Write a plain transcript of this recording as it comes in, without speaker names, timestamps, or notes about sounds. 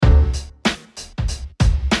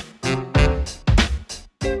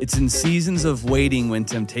It's in seasons of waiting when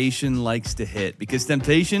temptation likes to hit, because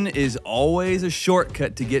temptation is always a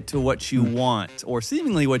shortcut to get to what you want, or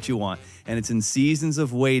seemingly what you want. And it's in seasons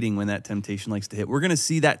of waiting when that temptation likes to hit. We're going to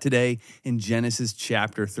see that today in Genesis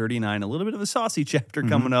chapter 39, a little bit of a saucy chapter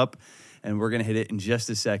coming up, and we're going to hit it in just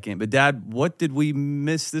a second. But Dad, what did we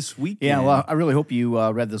miss this weekend? Yeah, well, I really hope you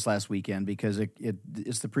read this last weekend, because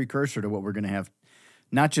it's the precursor to what we're going to have,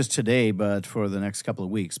 not just today, but for the next couple of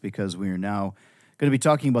weeks, because we are now going to be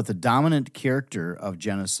talking about the dominant character of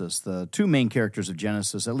Genesis. The two main characters of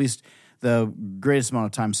Genesis, at least the greatest amount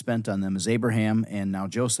of time spent on them, is Abraham and now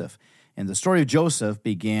Joseph. And the story of Joseph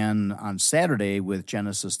began on Saturday with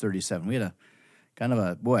Genesis 37. We had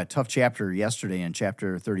a tough chapter yesterday in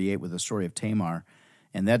chapter 38 with the story of Tamar.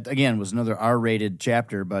 And that, again, was another R-rated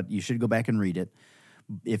chapter, but you should go back and read it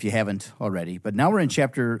if you haven't already. But now we're in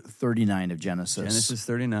chapter 39 of Genesis. Genesis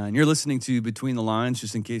 39. You're listening to Between the Lines,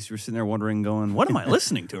 just in case you're sitting there wondering, going, what am I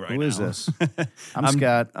listening to right now? Who is this? I'm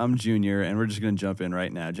Scott. I'm Junior, and we're just going to jump in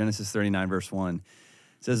right now. Genesis 39, verse 1.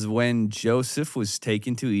 It says, when Joseph was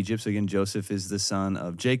taken to Egypt, so again, Joseph is the son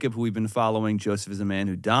of Jacob, who we've been following. Joseph is a man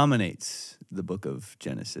who dominates the book of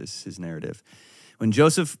Genesis, his narrative. When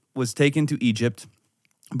Joseph was taken to Egypt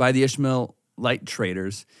by the Ishmaelite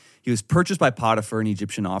traders, he was purchased by Potiphar, an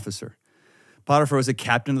Egyptian officer. Potiphar was a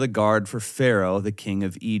captain of the guard for Pharaoh, the king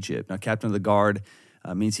of Egypt. Now, captain of the guard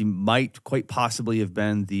means he might quite possibly have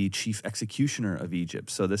been the chief executioner of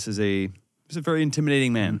Egypt. So this is a very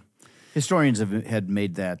intimidating man. Historians had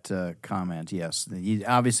made that comment, yes. He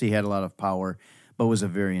obviously had a lot of power, but was a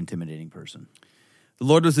very intimidating person. The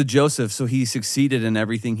Lord was with Joseph, so he succeeded in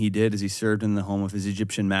everything he did as he served in the home of his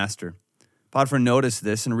Egyptian master. Potiphar noticed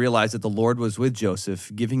this and realized that the Lord was with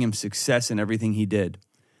Joseph, giving him success in everything he did.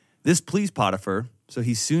 This pleased Potiphar, so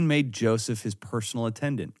he soon made Joseph his personal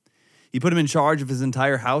attendant. He put him in charge of his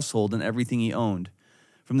entire household and everything he owned.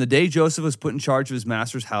 From the day Joseph was put in charge of his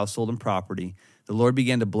master's household and property, the Lord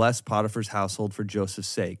began to bless Potiphar's household for Joseph's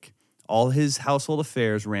sake. All his household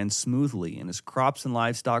affairs ran smoothly, and his crops and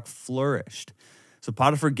livestock flourished. So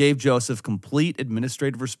Potiphar gave Joseph complete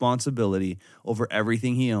administrative responsibility over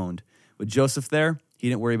everything he owned. With Joseph there, he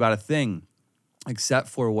didn't worry about a thing except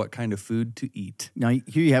for what kind of food to eat. Now,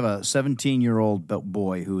 here you have a 17-year-old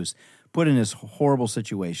boy who is put in this horrible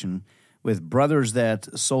situation with brothers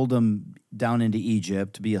that sold him down into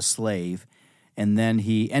Egypt to be a slave, and then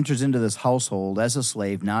he enters into this household as a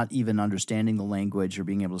slave, not even understanding the language or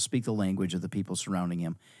being able to speak the language of the people surrounding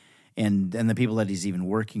him and the people that he's even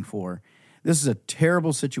working for. This is a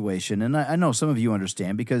terrible situation, and I know some of you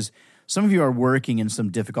understand, because some of you are working in some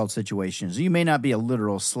difficult situations. You may not be a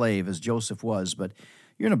literal slave, as Joseph was, but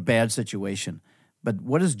you're in a bad situation. But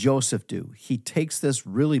what does Joseph do? He takes this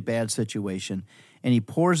really bad situation, and he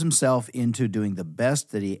pours himself into doing the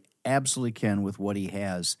best that he absolutely can with what he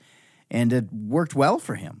has, and it worked well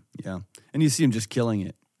for him. Yeah, and you see him just killing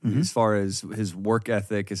it. As far as his work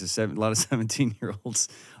ethic, a lot of 17-year-olds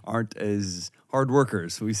aren't as hard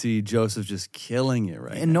workers. We see Joseph just killing it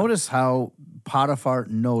right And now. notice how Potiphar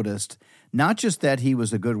noticed not just that he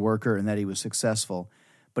was a good worker and that he was successful,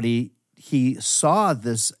 but he saw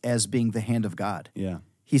this as being the hand of God. Yeah.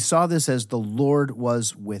 He saw this as the Lord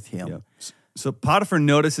was with him. Yeah. So Potiphar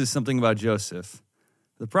notices something about Joseph.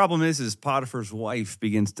 The problem is Potiphar's wife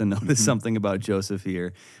begins to notice something about Joseph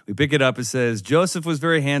here. We pick it up. It says, Joseph was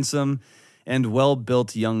very handsome and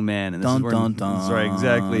well-built young man. And this is where, that's right,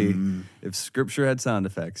 exactly. If Scripture had sound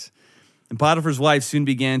effects. And Potiphar's wife soon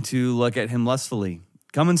began to look at him lustfully.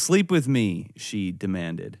 Come and sleep with me, she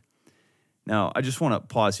demanded. Now, I just want to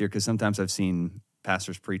pause here, because sometimes I've seen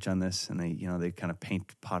pastors preach on this, and they kind of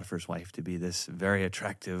paint Potiphar's wife to be this very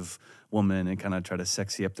attractive woman and kind of try to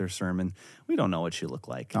sexy up their sermon. We don't know what she looked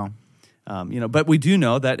like. No. But we do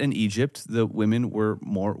know that in Egypt, the women were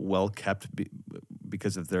more well-kept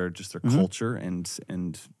because of their culture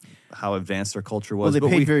and how advanced their culture was. Well,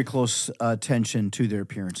 they paid very close attention to their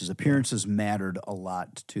appearances. Appearances mattered a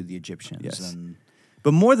lot to the Egyptians. Yes.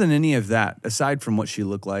 But more than any of that, aside from what she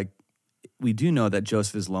looked like, we do know that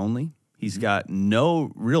Joseph is lonely. He's got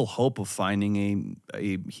no real hope of finding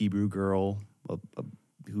a Hebrew girl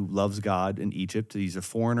who loves God in Egypt. He's a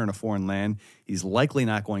foreigner in a foreign land. He's likely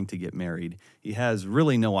not going to get married. He has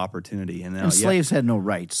really no opportunity. And slaves had no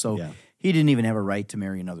rights, so he didn't even have a right to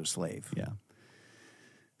marry another slave. Yeah.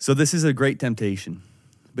 So this is a great temptation.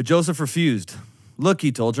 But Joseph refused. Look,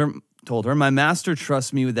 he told her, my master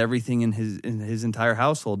trusts me with everything in his entire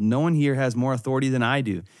household. No one here has more authority than I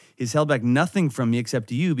do. He's held back nothing from me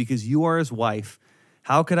except you, because you are his wife.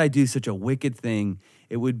 How could I do such a wicked thing?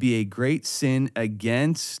 It would be a great sin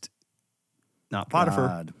against, not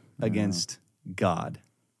Potiphar, against God.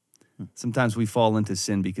 Sometimes we fall into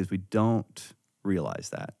sin because we don't realize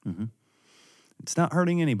that. It's not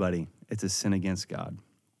hurting anybody. It's a sin against God.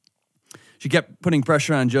 She kept putting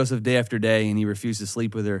pressure on Joseph day after day, and he refused to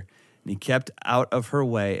sleep with her. And he kept out of her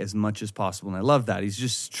way as much as possible. And I love that. He's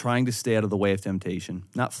just trying to stay out of the way of temptation,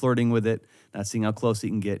 not flirting with it, not seeing how close he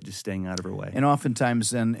can get, just staying out of her way. And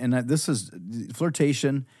oftentimes, and this is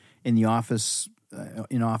flirtation in the office,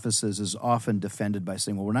 in offices is often defended by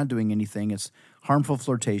saying, well, we're not doing anything. It's harmful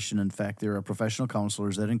flirtation. In fact, there are professional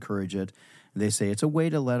counselors that encourage it. They say it's a way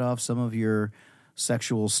to let off some of your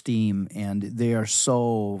sexual steam, and they are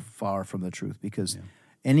so far from the truth because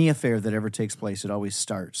any affair that ever takes place, it always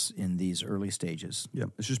starts in these early stages. Yeah,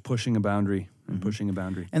 it's just pushing a boundary and pushing a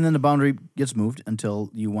boundary. And then the boundary gets moved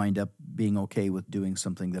until you wind up being okay with doing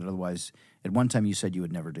something that otherwise at one time you said you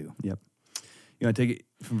would never do. Yep. You want to take it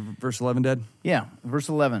from verse 11, Dad? Yeah, verse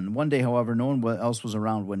 11. One day, however, no one else was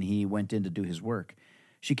around when he went in to do his work.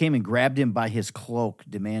 She came and grabbed him by his cloak,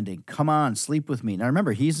 demanding, "Come on, sleep with me." Now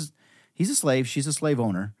remember, he's a slave, she's a slave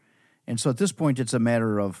owner. And so at this point, it's a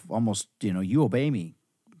matter of almost, you obey me.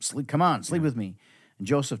 Come on, sleep with me. And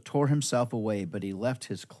Joseph tore himself away, but he left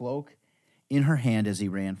his cloak in her hand as he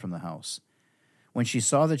ran from the house. When she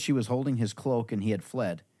saw that she was holding his cloak and he had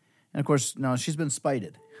fled, and of course, now she's been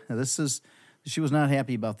spited. She was not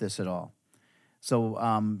happy about this at all.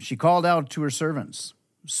 So she called out to her servants.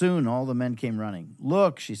 Soon all the men came running.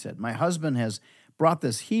 "Look," she said, "my husband has brought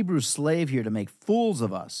this Hebrew slave here to make fools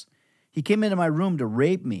of us. He came into my room to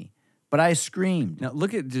rape me, but I screamed." Now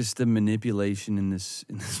look at just the manipulation in this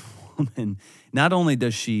woman. Not only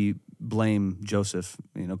does she blame Joseph,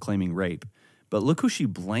 claiming rape, but look who she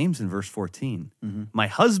blames in verse 14. My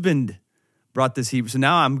husband brought this Hebrew. So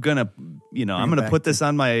now I'm gonna put this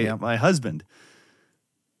on my husband.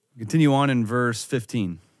 Continue on in verse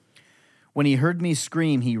 15. When he heard me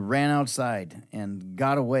scream, he ran outside and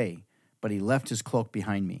got away, but he left his cloak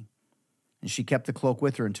behind me. And she kept the cloak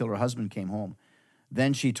with her until her husband came home.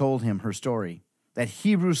 Then she told him her story. "That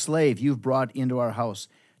Hebrew slave you've brought into our house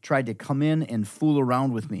tried to come in and fool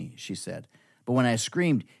around with me," she said. "But when I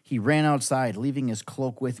screamed, he ran outside, leaving his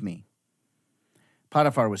cloak with me."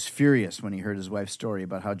 Potiphar was furious when he heard his wife's story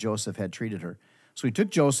about how Joseph had treated her. So he took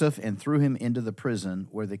Joseph and threw him into the prison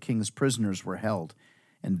where the king's prisoners were held.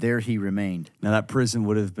 And there he remained. Now, that prison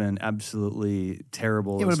would have been absolutely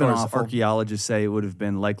terrible. It would as have been far as awful. archaeologists say, it would have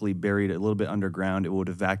been likely buried a little bit underground. It would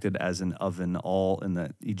have acted as an oven all in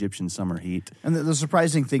the Egyptian summer heat. And the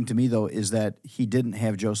surprising thing to me, though, is that he didn't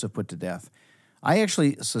have Joseph put to death. I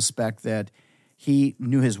actually suspect that he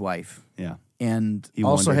knew his wife. Yeah. And He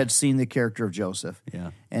also wondered. had seen the character of Joseph.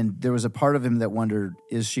 Yeah. And there was a part of him that wondered,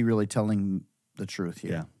 is she really telling the truth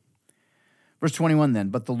here? Yeah. Verse 21 then,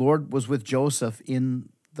 "But the Lord was with Joseph in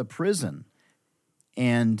the prison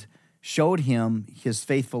and showed him his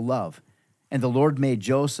faithful love. And the Lord made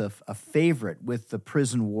Joseph a favorite with the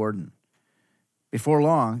prison warden. Before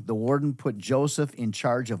long, the warden put Joseph in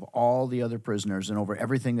charge of all the other prisoners and over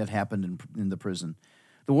everything that happened in the prison.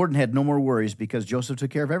 The warden had no more worries because Joseph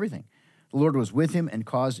took care of everything. The Lord was with him and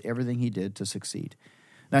caused everything he did to succeed."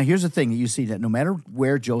 Now, here's the thing that you see, that no matter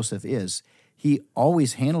where Joseph is, he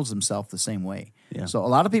always handles himself the same way. Yeah. So a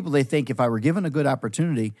lot of people, they think if I were given a good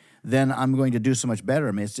opportunity, then I'm going to do so much better.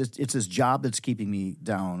 I mean, it's his job that's keeping me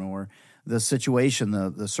down, or the situation,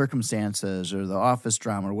 the circumstances, or the office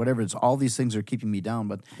drama, or whatever. It's all these things are keeping me down.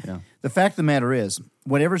 But the fact of the matter is,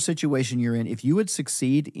 whatever situation you're in, if you would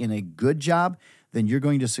succeed in a good job, then you're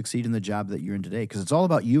going to succeed in the job that you're in today. Because it's all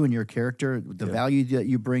about you and your character, the value that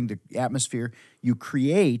you bring, the atmosphere you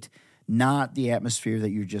create, not the atmosphere that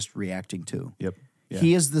you're just reacting to. Yep. Yeah.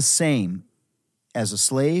 He is the same as a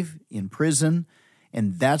slave in prison,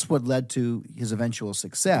 and that's what led to his eventual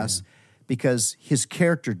success, because his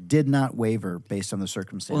character did not waver based on the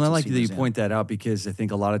circumstances. Well, I like he that you was in. point that out, because I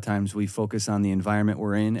think a lot of times we focus on the environment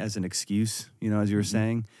we're in as an excuse, as you were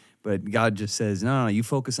saying. But God just says, no, you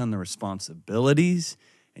focus on the responsibilities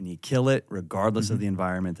and you kill it regardless of the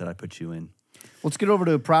environment that I put you in. Let's get over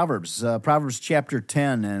to Proverbs, Proverbs chapter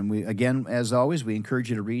 10. And we, again, as always, we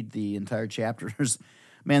encourage you to read the entire chapter.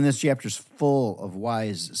 Man, this chapter's full of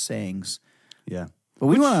wise sayings. Yeah. But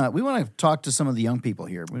we want to talk to some of the young people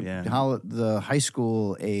here. Yeah. How the high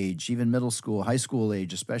school age, even middle school, high school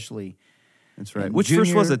age especially. That's right. And Which verse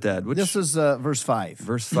junior- was it, Dad? This is verse 5.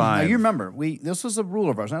 Verse Now, 5. you remember, this was a rule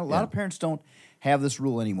of ours. Now, a lot of parents don't have this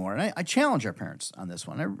rule anymore. And I challenge our parents on this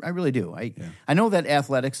one. I really do. I know that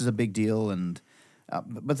athletics is a big deal, and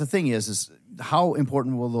but the thing is how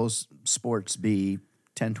important will those sports be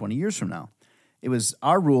 10, 20 years from now? It was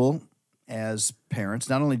our rule as parents.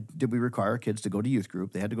 Not only did we require our kids to go to youth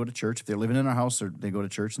group, they had to go to church. If they're living in our house, or they go to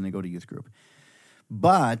church and they go to youth group.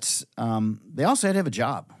 But they also had to have a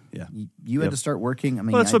job. Yeah. You had to start working. I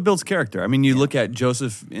mean, Well, that's what builds character. I mean, you look at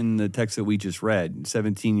Joseph in the text that we just read,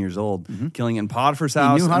 17 years old, killing in Potiphar's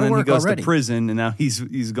house, knew how and to then he work goes already. to prison, and now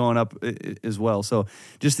he's going up as well. So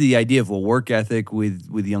just the idea of a work ethic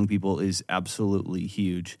with young people is absolutely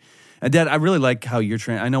huge. And Dad, I really like how your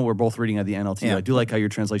I know we're both reading at the NLT. Yeah. I do like how your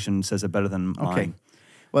translation says it better than mine. Okay.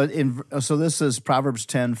 Well, so this is Proverbs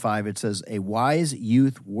 10:5. It says, "A wise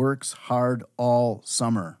youth works hard all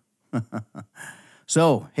summer."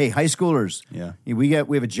 So, hey, high schoolers, Yeah. we have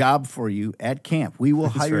a job for you at camp. We will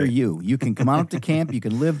hire right. you. You can come on up to camp. You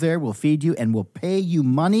can live there. We'll feed you, and we'll pay you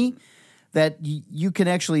money that you can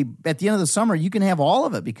actually, at the end of the summer, you can have all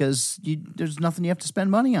of it because there's nothing you have to spend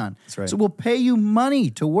money on. That's right. So we'll pay you money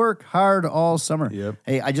to work hard all summer. Yep.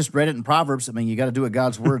 Hey, I just read it in Proverbs. I mean, you got to do what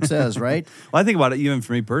God's word says, right? Well, I think about it even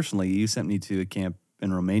for me personally. You sent me to a camp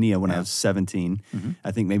in Romania when I was 17.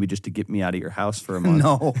 I think maybe just to get me out of your house for a month.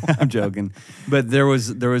 No. I'm joking. But it was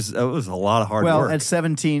a lot of hard work. Well, at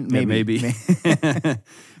 17, maybe. Yeah, maybe.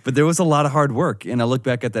 But there was a lot of hard work. And I look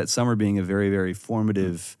back at that summer being a very, very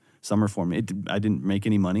formative summer for me. I didn't make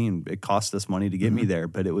any money, and it cost us money to get me there.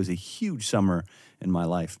 But it was a huge summer in my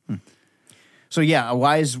life. So yeah, a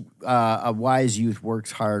wise youth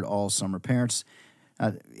works hard all summer. Parents,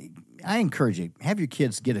 I encourage you, have your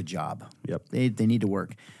kids get a job. Yep. They need to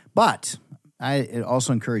work. But I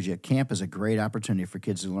also encourage you, camp is a great opportunity for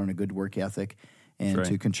kids to learn a good work ethic and That's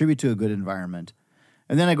right. to contribute to a good environment.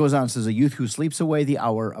 And then it goes on and says, a youth who sleeps away the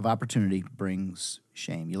hour of opportunity brings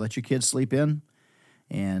shame. You let your kids sleep in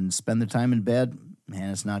and spend their time in bed, man,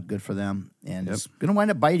 it's not good for them. And it's going to wind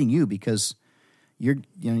up biting you because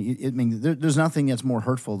there's nothing that's more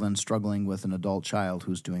hurtful than struggling with an adult child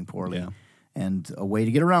who's doing poorly. Yeah. And a way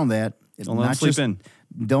to get around that is Don't let them sleep in.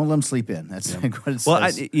 Don't let them sleep in. That's what it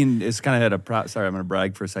Well, says. it's kind of had a proud. Sorry, I'm going to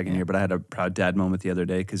brag for a second here, but I had a proud dad moment the other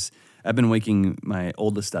day because I've been waking my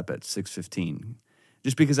oldest up at 6:15,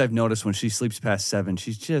 just because I've noticed when she sleeps past 7,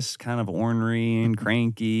 she's just kind of ornery and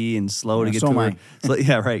cranky and slow to get so to am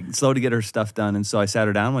her. Slow to get her stuff done. And so I sat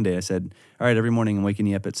her down one day. I said, "All right, every morning I'm waking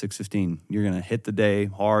you up at 6:15. You're going to hit the day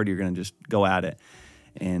hard. You're going to just go at it."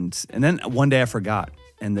 And then one day I forgot.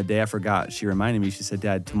 And the day I forgot, she reminded me, she said,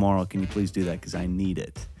 "Dad, tomorrow, can you please do that? Because I need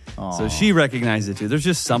it." Aww. So she recognized it too. There's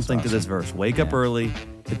just something to this verse. Wake up early,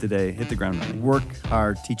 hit the day, hit the ground running. Work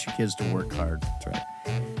hard. Teach your kids to work hard. That's right.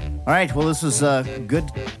 All right. Well, this was a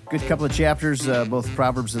good couple of chapters, both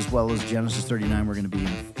Proverbs as well as Genesis 39. We're going to be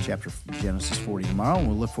in chapter Genesis 40 tomorrow, and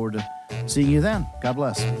we'll look forward to seeing you then. God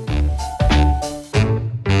bless.